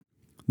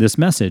This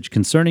message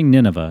concerning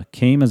Nineveh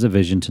came as a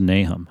vision to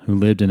Nahum, who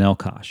lived in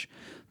Elkosh.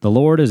 The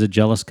Lord is a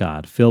jealous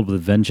God, filled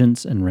with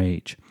vengeance and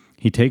rage.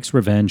 He takes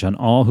revenge on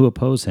all who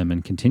oppose him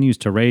and continues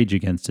to rage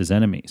against his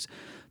enemies.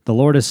 The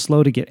Lord is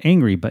slow to get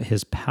angry, but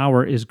his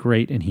power is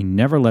great, and he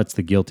never lets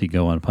the guilty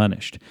go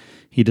unpunished.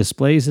 He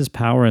displays his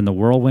power in the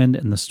whirlwind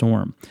and the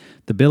storm.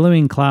 The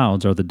billowing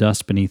clouds are the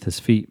dust beneath his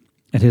feet.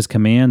 At his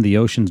command, the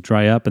oceans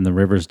dry up and the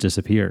rivers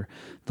disappear.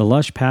 The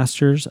lush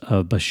pastures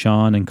of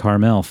Bashan and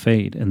Carmel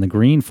fade, and the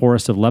green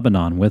forests of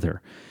Lebanon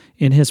wither.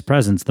 In his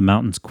presence, the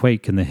mountains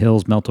quake and the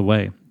hills melt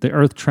away. The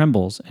earth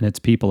trembles, and its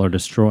people are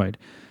destroyed.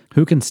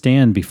 Who can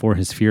stand before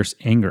his fierce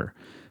anger?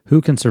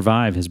 Who can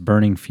survive his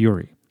burning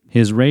fury?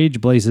 His rage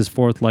blazes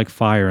forth like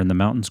fire, and the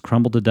mountains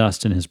crumble to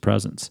dust in his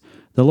presence.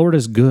 The Lord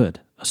is good,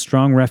 a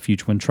strong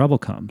refuge when trouble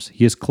comes.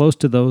 He is close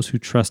to those who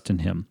trust in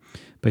him,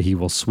 but he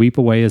will sweep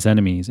away his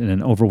enemies in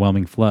an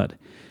overwhelming flood.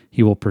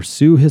 He will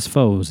pursue his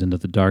foes into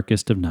the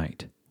darkest of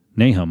night.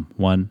 Nahum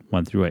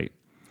 1:1-8.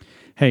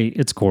 Hey,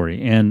 it's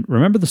Corey, and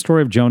remember the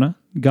story of Jonah?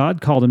 God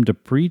called him to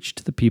preach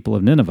to the people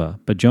of Nineveh,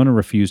 but Jonah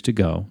refused to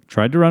go,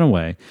 tried to run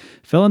away,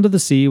 fell into the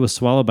sea, was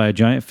swallowed by a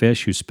giant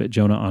fish who spit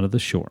Jonah onto the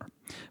shore.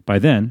 By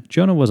then,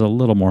 Jonah was a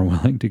little more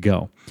willing to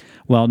go.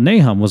 Well,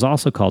 Nahum was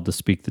also called to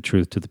speak the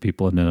truth to the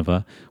people of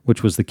Nineveh,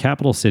 which was the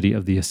capital city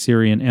of the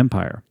Assyrian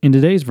Empire. In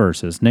today's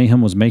verses,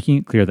 Nahum was making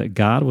it clear that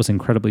God was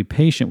incredibly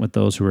patient with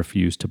those who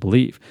refused to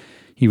believe.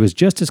 He was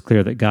just as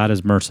clear that God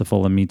is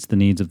merciful and meets the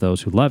needs of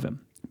those who love him.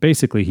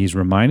 Basically, he's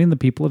reminding the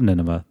people of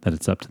Nineveh that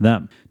it's up to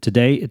them.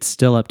 Today, it's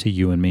still up to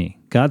you and me.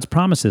 God's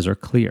promises are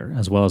clear,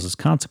 as well as his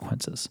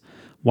consequences.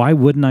 Why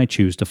wouldn't I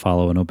choose to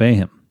follow and obey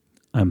him?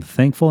 I'm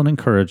thankful and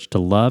encouraged to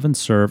love and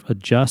serve a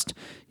just,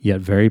 yet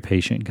very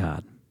patient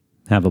God.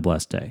 Have a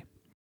blessed day.